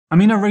I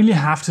mean, I really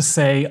have to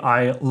say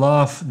I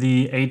love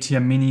the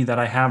ATEM Mini that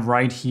I have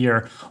right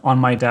here on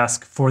my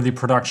desk for the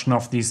production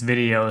of these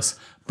videos.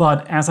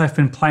 But as I've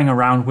been playing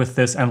around with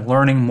this and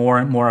learning more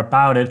and more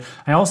about it,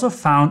 I also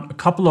found a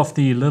couple of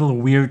the little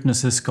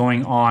weirdnesses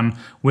going on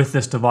with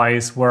this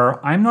device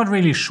where I'm not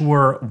really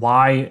sure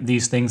why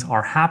these things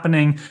are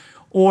happening,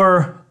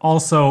 or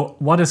also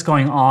what is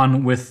going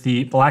on with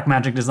the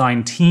Blackmagic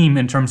Design team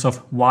in terms of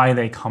why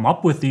they come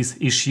up with these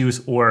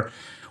issues or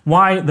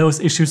why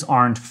those issues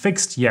aren't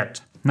fixed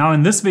yet. Now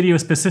in this video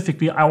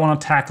specifically, I want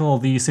to tackle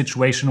the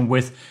situation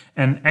with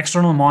an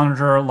external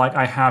monitor like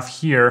I have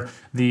here,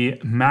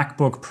 the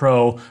MacBook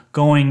Pro,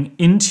 going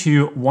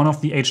into one of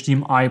the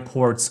HDMI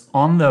ports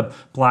on the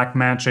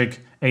Blackmagic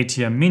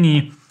ATEM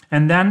Mini,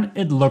 and then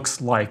it looks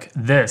like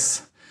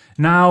this.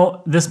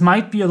 Now, this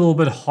might be a little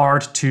bit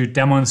hard to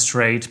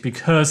demonstrate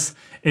because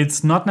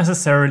it's not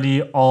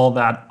necessarily all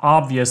that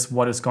obvious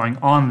what is going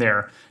on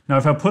there. Now,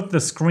 if I put the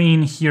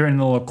screen here in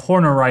the little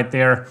corner right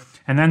there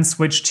and then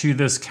switch to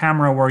this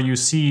camera where you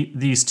see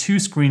these two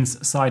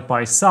screens side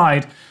by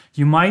side,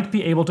 you might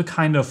be able to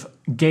kind of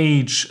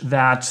gauge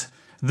that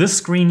this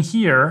screen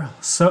here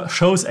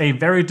shows a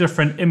very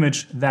different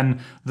image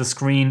than the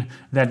screen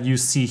that you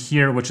see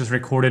here, which is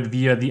recorded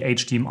via the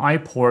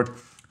HDMI port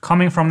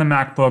coming from the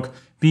MacBook,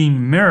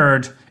 being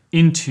mirrored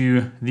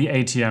into the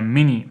ATEM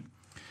Mini.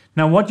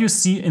 Now what you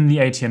see in the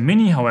ATEM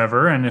Mini,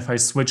 however, and if I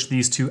switch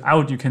these two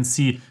out, you can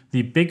see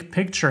the big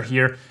picture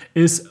here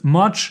is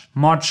much,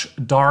 much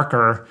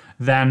darker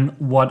than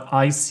what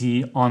I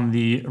see on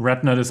the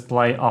Retina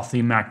display of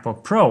the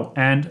MacBook Pro.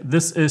 And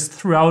this is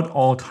throughout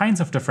all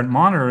kinds of different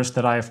monitors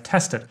that I have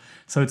tested.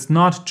 So it's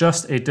not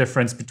just a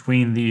difference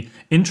between the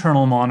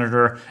internal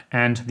monitor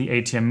and the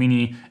ATEM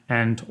Mini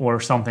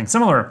or something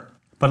similar.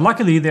 But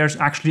luckily, there's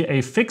actually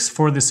a fix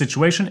for this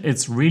situation.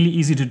 It's really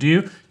easy to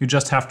do. You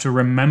just have to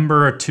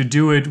remember to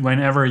do it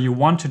whenever you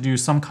want to do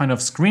some kind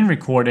of screen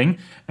recording.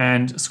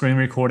 And screen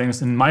recording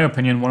is, in my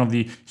opinion, one of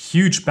the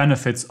huge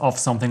benefits of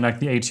something like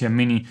the ATEM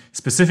Mini,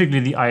 specifically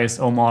the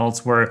ISO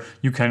models, where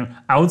you can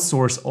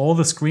outsource all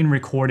the screen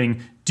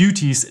recording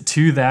duties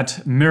to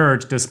that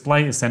mirrored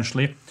display,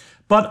 essentially.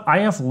 But I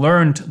have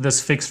learned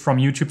this fix from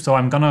YouTube, so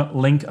I'm gonna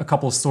link a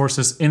couple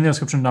sources in the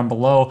description down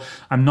below.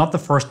 I'm not the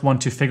first one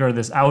to figure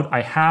this out.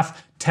 I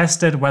have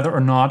tested whether or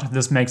not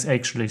this makes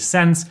actually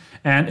sense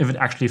and if it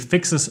actually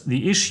fixes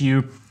the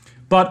issue.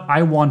 But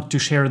I want to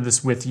share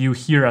this with you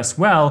here as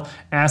well,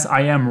 as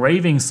I am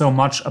raving so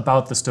much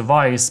about this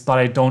device, but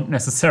I don't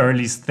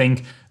necessarily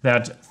think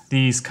that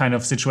these kind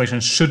of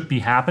situations should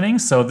be happening.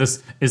 So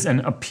this is an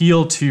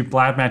appeal to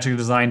Blackmagic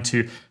Design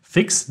to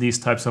fix these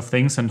types of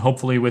things, and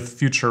hopefully with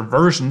future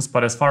versions.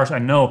 But as far as I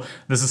know,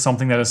 this is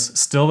something that is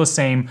still the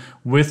same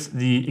with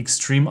the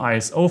Extreme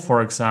ISO,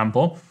 for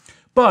example.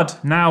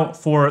 But now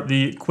for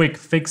the quick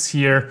fix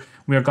here,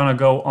 we are gonna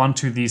go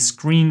onto the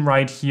screen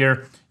right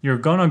here. You're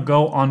gonna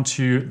go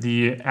onto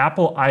the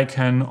Apple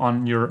icon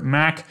on your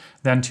Mac,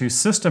 then to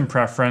System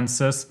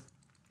Preferences.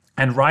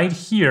 And right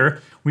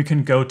here, we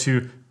can go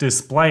to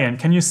Display. And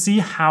can you see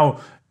how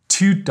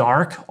too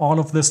dark all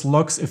of this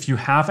looks? If you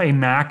have a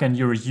Mac and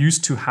you're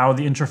used to how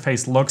the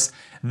interface looks,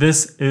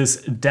 this is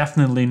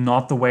definitely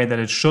not the way that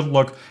it should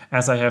look.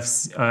 As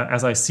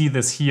I see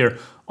this here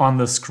on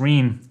the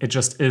screen, it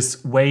just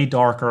is way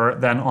darker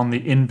than on the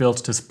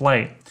inbuilt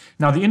display.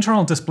 Now, the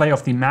internal display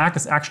of the Mac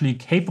is actually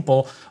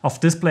capable of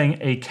displaying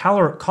a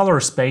color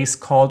space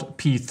called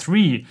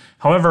P3.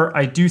 However,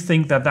 I do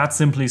think that that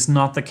simply is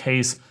not the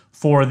case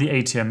for the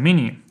ATEM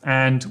Mini.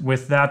 And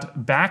with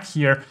that back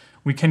here,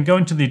 we can go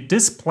into the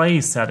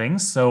display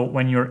settings. So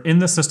when you're in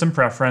the system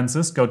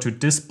preferences, go to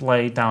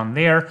display down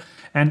there.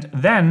 And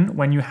then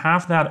when you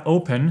have that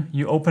open,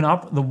 you open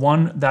up the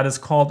one that is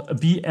called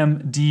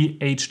BMD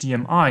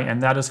HDMI.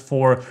 And that is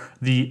for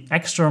the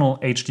external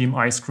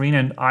HDMI screen.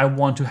 And I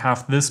want to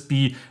have this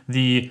be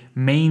the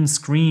main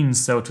screen,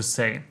 so to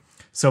say.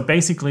 So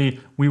basically,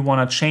 we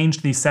want to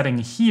change the setting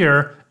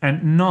here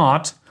and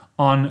not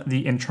on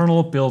the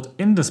internal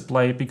built-in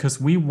display, because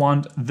we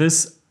want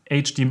this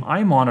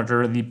HDMI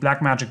monitor, the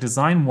Blackmagic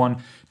Design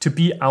one, to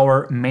be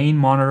our main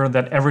monitor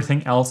that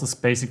everything else is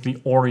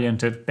basically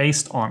oriented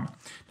based on.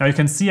 Now you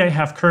can see I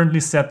have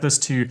currently set this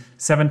to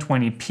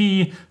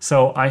 720p,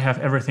 so I have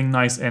everything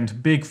nice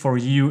and big for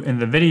you in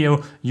the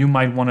video. You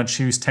might want to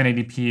choose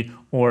 1080p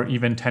or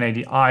even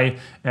 1080i,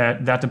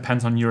 that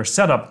depends on your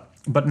setup.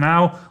 But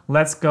now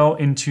let's go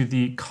into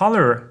the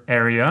color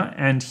area,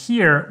 and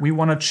here we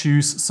want to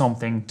choose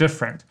something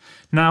different.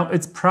 Now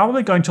it's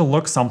probably going to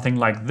look something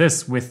like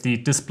this, with the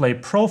display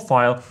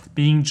profile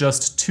being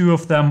just two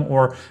of them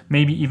or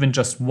maybe even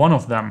just one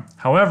of them.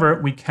 However,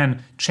 we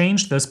can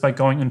change this by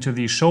going into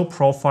the show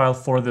profile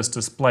for this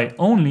display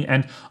only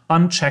and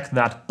uncheck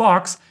that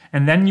box,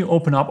 and then you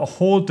open up a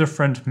whole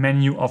different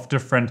menu of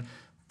different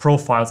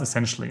profiles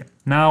essentially.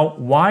 Now,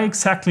 why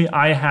exactly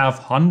I have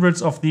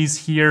hundreds of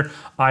these here,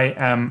 I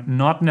am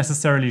not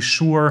necessarily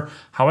sure.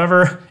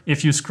 However,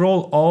 if you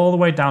scroll all the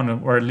way down,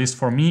 or at least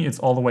for me, it's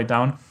all the way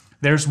down,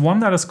 there's one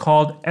that is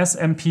called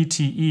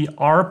SMPTE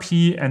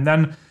RP, and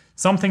then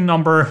something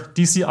number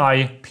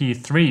DCI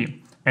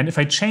P3. And if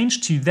I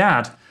change to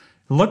that,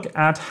 look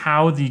at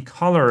how the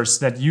colors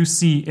that you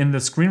see in the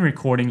screen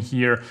recording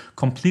here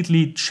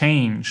completely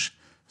change.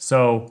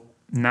 So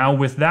now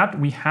with that,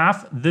 we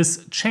have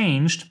this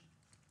changed.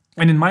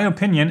 And in my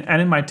opinion,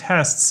 and in my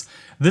tests,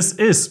 this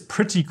is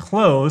pretty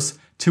close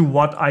to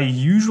what I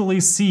usually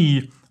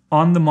see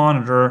on the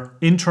monitor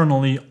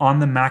internally on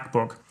the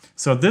MacBook.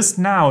 So this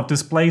now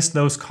displays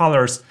those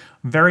colors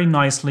very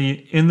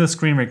nicely in the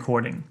screen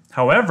recording.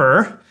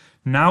 However,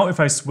 now if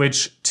I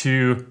switch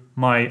to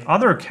my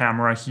other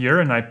camera here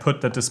and I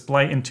put the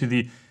display into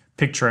the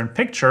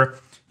picture-in-picture,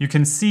 you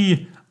can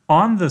see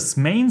on this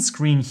main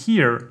screen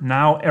here,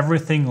 now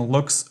everything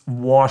looks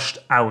washed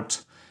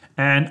out.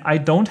 And I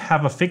don't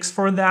have a fix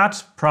for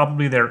that.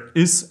 Probably there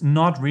is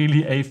not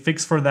really a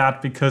fix for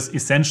that, because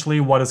essentially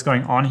what is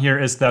going on here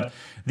is that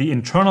the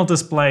internal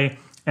display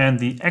and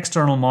the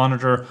external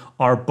monitor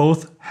are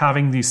both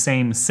having the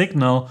same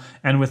signal,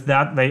 and with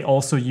that they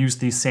also use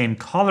the same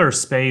color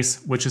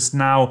space, which is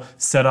now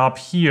set up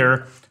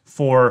here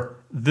for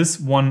this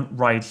one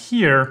right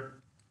here.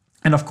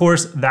 And of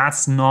course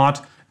that's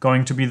not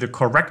going to be the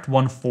correct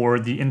one for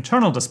the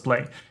internal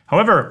display.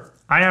 However,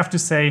 I have to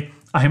say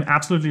I am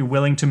absolutely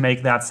willing to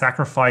make that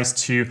sacrifice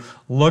to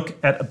look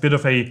at a bit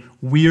of a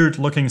weird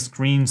looking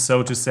screen,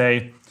 so to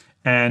say,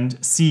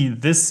 and see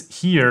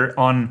this here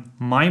on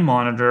my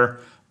monitor.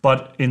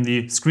 But in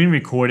the screen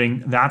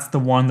recording, that's the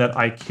one that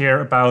I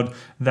care about.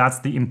 That's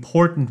the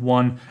important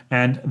one.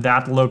 And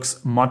that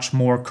looks much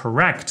more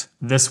correct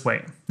this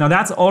way. Now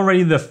that's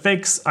already the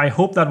fix. I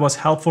hope that was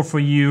helpful for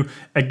you.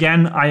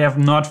 Again, I have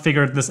not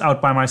figured this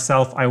out by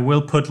myself. I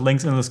will put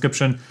links in the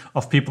description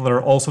of people that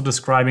are also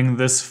describing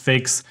this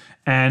fix.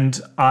 And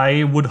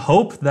I would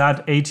hope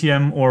that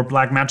ATEM, or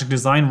Blackmagic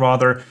Design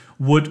rather,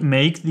 would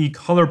make the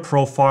color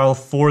profile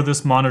for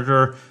this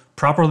monitor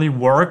properly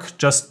work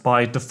just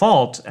by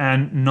default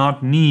and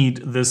not need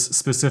this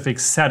specific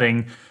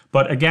setting.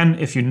 But again,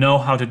 if you know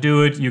how to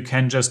do it, you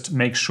can just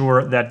make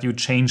sure that you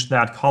change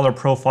that color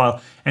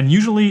profile. And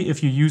usually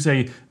if you use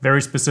a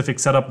very specific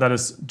setup that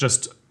is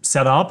just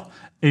set up,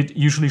 it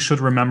usually should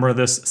remember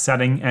this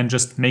setting and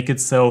just make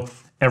it so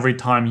every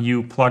time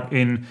you plug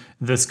in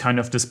this kind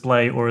of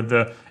display or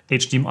the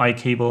HDMI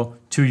cable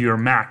to your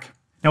Mac.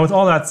 Now with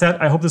all that said,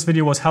 I hope this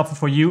video was helpful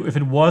for you. If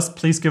it was,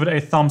 please give it a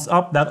thumbs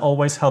up. That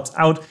always helps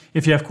out.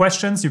 If you have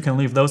questions, you can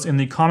leave those in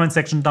the comment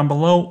section down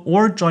below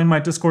or join my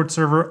Discord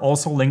server,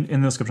 also linked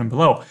in the description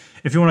below.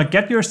 If you want to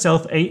get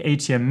yourself a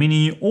ATEM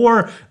Mini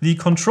or the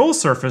control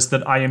surface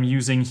that I am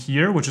using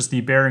here, which is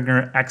the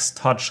Behringer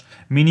X-Touch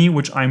Mini,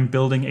 which I'm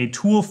building a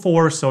tool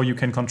for, so you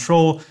can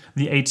control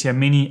the ATEM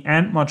Mini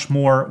and much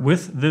more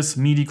with this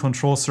MIDI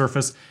control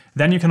surface,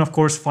 then you can of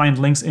course find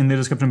links in the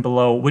description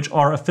below, which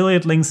are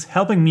affiliate links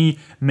helping me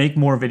make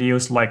more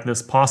videos like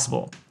this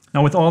possible.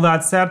 Now with all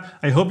that said,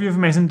 I hope you have an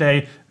amazing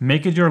day,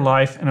 make it your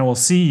life, and I will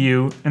see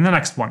you in the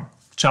next one.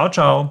 Ciao,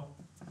 ciao.